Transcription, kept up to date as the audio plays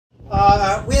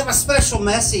we have a special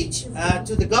message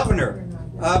to the governor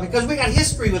because we got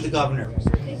history with the governor.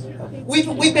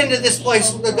 We've been to this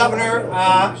place with the governor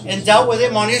and dealt with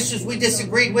him on issues we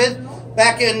disagreed with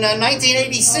back in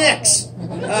 1986.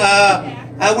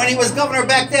 When he was governor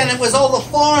back then, it was all the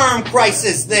farm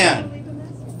crisis then.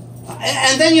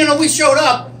 And then, you know, we showed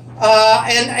up in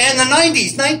the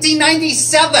 90s,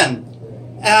 1997,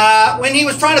 when he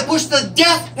was trying to push the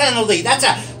death penalty. That's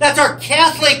our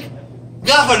Catholic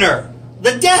governor.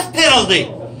 The death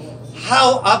penalty.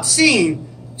 How obscene.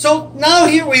 So now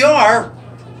here we are,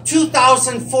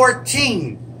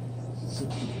 2014.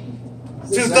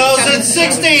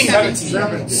 2016,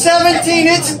 17,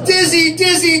 it's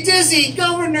dizzy.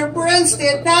 Governor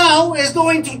Branstad now is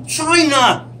going to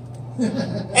China.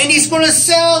 And he's going to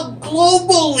sell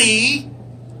globally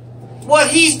what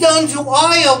he's done to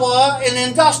Iowa in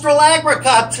industrial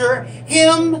agriculture.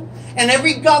 Him and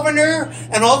every governor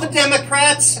and all the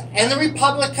Democrats and the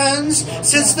Republicans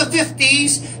since the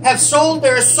 50s have sold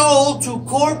their soul to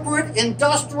corporate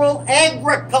industrial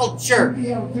agriculture.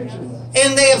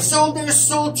 And they have sold their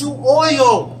soul to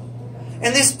oil.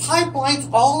 And this pipeline's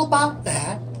all about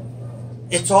that.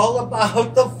 It's all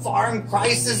about the farm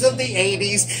crisis of the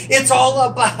 80s. It's all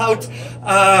about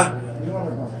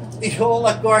the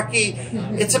oligarchy.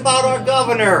 It's about our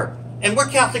governor. And we're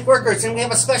Catholic workers, and we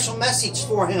have a special message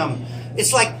for him.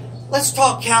 It's like, let's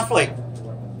talk Catholic.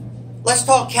 Let's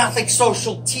talk Catholic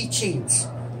social teachings.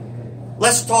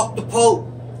 Let's talk the Pope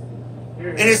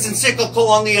and his encyclical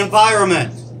on the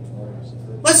environment.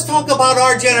 Let's talk about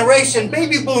our generation,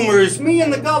 baby boomers, me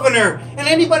and the governor, and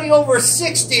anybody over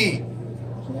 60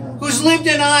 who's lived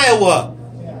in Iowa.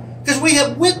 Because we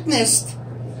have witnessed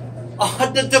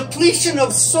the depletion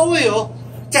of soil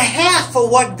to half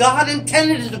of what God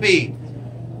intended it to be.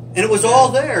 And it was all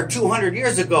there 200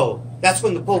 years ago. That's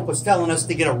when the Pope was telling us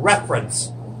to get a reference.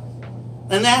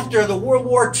 And after the World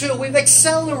War II, we've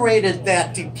accelerated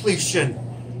that depletion.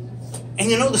 And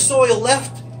you know the soil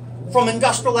left from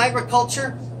industrial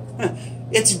agriculture?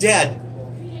 It's dead.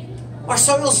 Our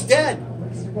soil's dead.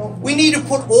 We need to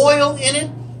put oil in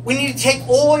it. We need to take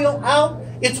oil out.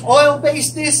 It's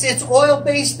oil-based this, it's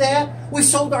oil-based that. We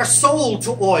sold our soul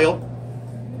to oil.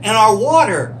 And our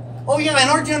water. Oh yeah, and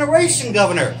our generation,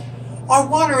 Governor. Our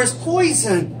water is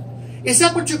poison. Is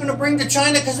that what you're going to bring to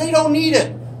China? Because they don't need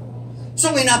it.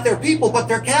 Certainly not their people, but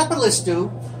their capitalists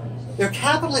do. Their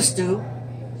capitalists do.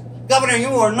 Governor,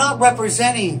 you are not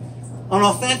representing an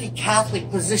authentic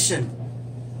Catholic position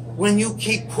when you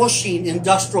keep pushing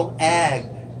industrial ag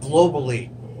globally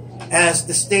as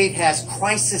the state has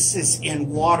crises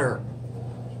in water.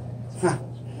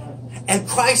 And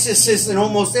crises in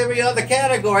almost every other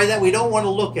category that we don't want to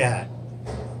look at.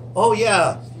 Oh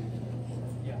yeah.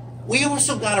 We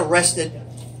also got arrested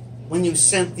when you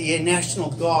sent the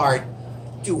National Guard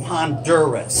to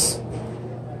Honduras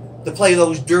to play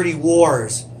those dirty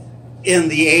wars in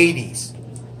the 80s.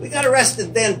 We got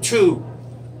arrested then too.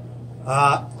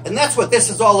 And that's what this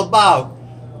is all about.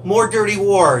 More dirty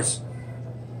wars.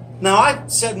 Now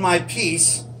I've said my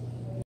piece